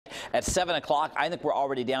At 7 o'clock, I think we're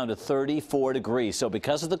already down to 34 degrees. So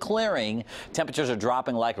because of the clearing, temperatures are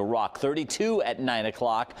dropping like a rock. 32 at 9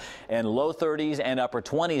 o'clock and low 30s and upper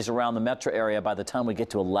 20s around the metro area by the time we get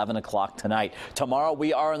to 11 o'clock tonight. Tomorrow,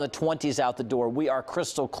 we are in the 20s out the door. We are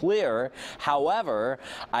crystal clear. However,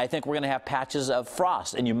 I think we're going to have patches of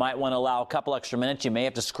frost, and you might want to allow a couple extra minutes. You may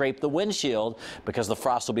have to scrape the windshield because the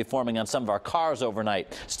frost will be forming on some of our cars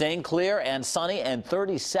overnight. Staying clear and sunny and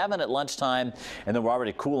 37 at lunchtime, and then we're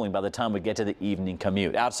already cooling by the time we get to the evening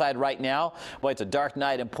commute. Outside right now, boy, it's a dark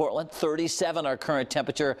night in Portland. 37 our current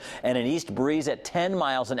temperature and an east breeze at 10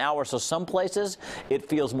 miles an hour. So some places it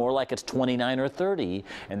feels more like it's 29 or 30,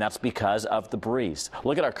 and that's because of the breeze.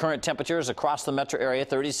 Look at our current temperatures across the metro area.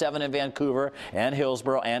 37 in Vancouver and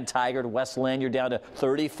Hillsborough and Tigard. Westland, you're down to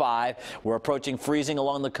 35. We're approaching freezing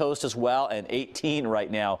along the coast as well, and 18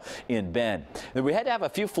 right now in Bend. We had to have a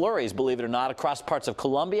few flurries, believe it or not, across parts of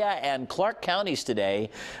Columbia and Clark counties today.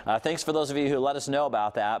 Thanks for those of you who let us know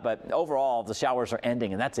about that. But overall, the showers are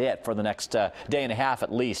ending, and that's it for the next day and a half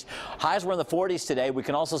at least. Highs were in the 40s today. We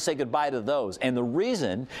can also say goodbye to those. And the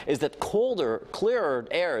reason is that colder, clearer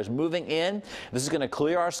air is moving in. This is going to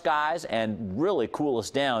clear our skies and really cool us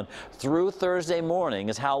down through Thursday morning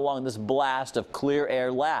is how long this blast of clear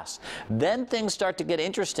air lasts. Then things start to get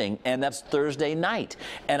interesting, and that's Thursday night.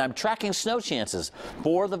 And I'm tracking snow chances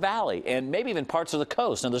for the valley and maybe even parts of the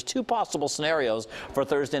coast. Now, there's two possible scenarios for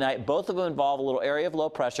Thursday night. Both of them involve a little area of low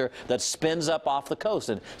pressure that spins up off the coast.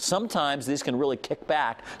 And sometimes these can really kick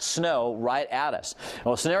back snow right at us.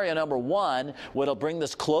 Well, scenario number one would bring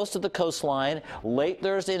this close to the coastline late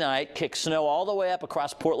Thursday night, kick snow all the way up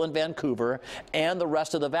across Portland, Vancouver, and the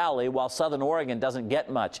rest of the valley, while southern Oregon doesn't get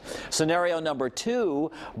much. Scenario number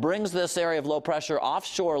two brings this area of low pressure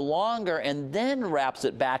offshore longer and then wraps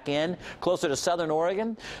it back in closer to southern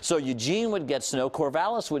Oregon. So Eugene would get snow,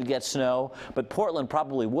 Corvallis would get snow, but Portland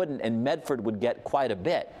probably wouldn't, and Medford would get quite a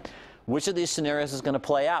bit. Which of these scenarios is going to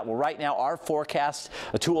play out? Well, right now, our forecast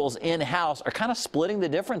tools in-house are kind of splitting the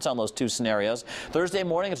difference on those two scenarios. Thursday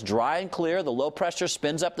morning, it's dry and clear. The low pressure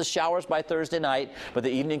spins up the showers by Thursday night, but the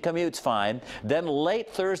evening commute's fine. Then late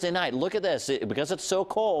Thursday night, look at this. Because it's so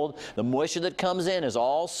cold, the moisture that comes in is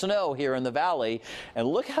all snow here in the valley. And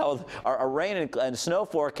look how our rain and snow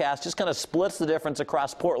forecast just kind of splits the difference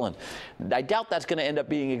across Portland. I doubt that's going to end up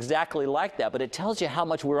being exactly like that, but it tells you how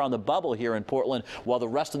much we're on the bubble here in Portland while the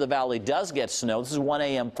rest of the valley does get snow. This is 1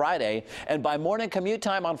 a.m. Friday, and by morning commute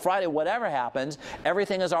time on Friday, whatever happens,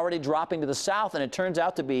 everything is already dropping to the south, and it turns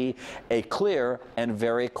out to be a clear and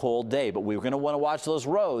very cold day. But we're going to want to watch those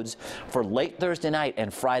roads for late Thursday night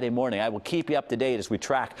and Friday morning. I will keep you up to date as we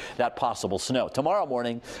track that possible snow. Tomorrow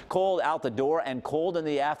morning, cold out the door and cold in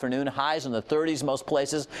the afternoon. Highs in the 30s most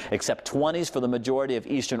places, except 20s for the majority of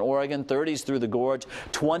eastern Oregon, 30s through the gorge,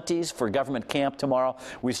 20s for Government Camp tomorrow.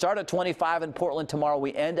 We start at 25 in Portland tomorrow.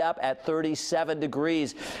 We end up at 37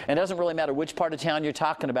 degrees. And it doesn't really matter which part of town you're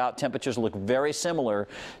talking about. Temperatures look very similar.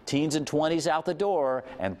 Teens and 20s out the door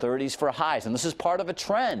and 30s for highs. And this is part of a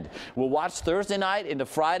trend. We'll watch Thursday night into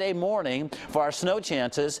Friday morning for our snow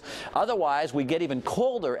chances. Otherwise, we get even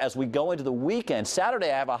colder as we go into the weekend.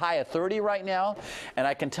 Saturday, I have a high of 30 right now. And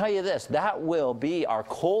I can tell you this, that will be our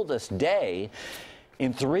coldest day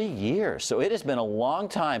in 3 years. So it has been a long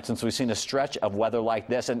time since we've seen a stretch of weather like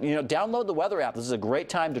this. And, you know, download the weather app. This is a great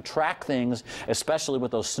time to track things, especially with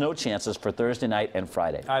those snow chances for Thursday night and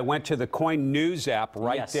Friday. I went to the KOIN News app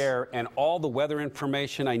right there, and all the weather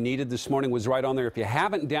information I needed this morning was right on there. If you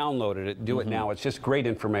haven't downloaded it, do it now. It's just great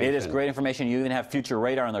information. It is great information. You even have future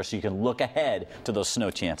radar on there so you can look ahead to those snow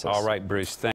chances. All right, Bruce. Thanks.